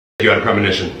You had a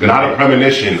premonition. Not a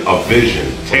premonition, a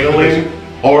vision. Tailing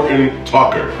Horton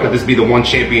Tucker. Could this be the one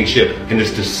championship in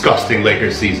this disgusting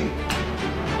Lakers season?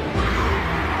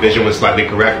 Vision was slightly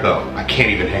correct though. I can't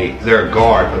even hate. They're a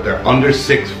guard, but they're under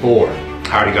 6'4".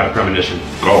 I already got a premonition.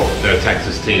 Go. They're a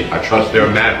Texas team. I trust They're a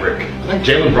them. Maverick. I like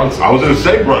Jalen Brunson. I was gonna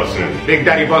say Brunson. Big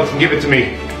Daddy Brunson, give it to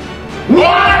me.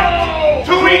 What?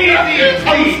 Too easy!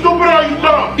 Are you stupid or are you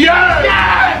dumb? Yes!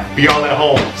 Yes! Be all at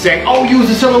home saying, oh, use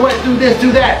the silhouette, do this,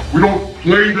 do that. We don't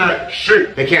play that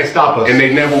shit. They can't stop us. And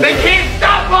they never will. They can't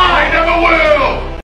stop us! They never will!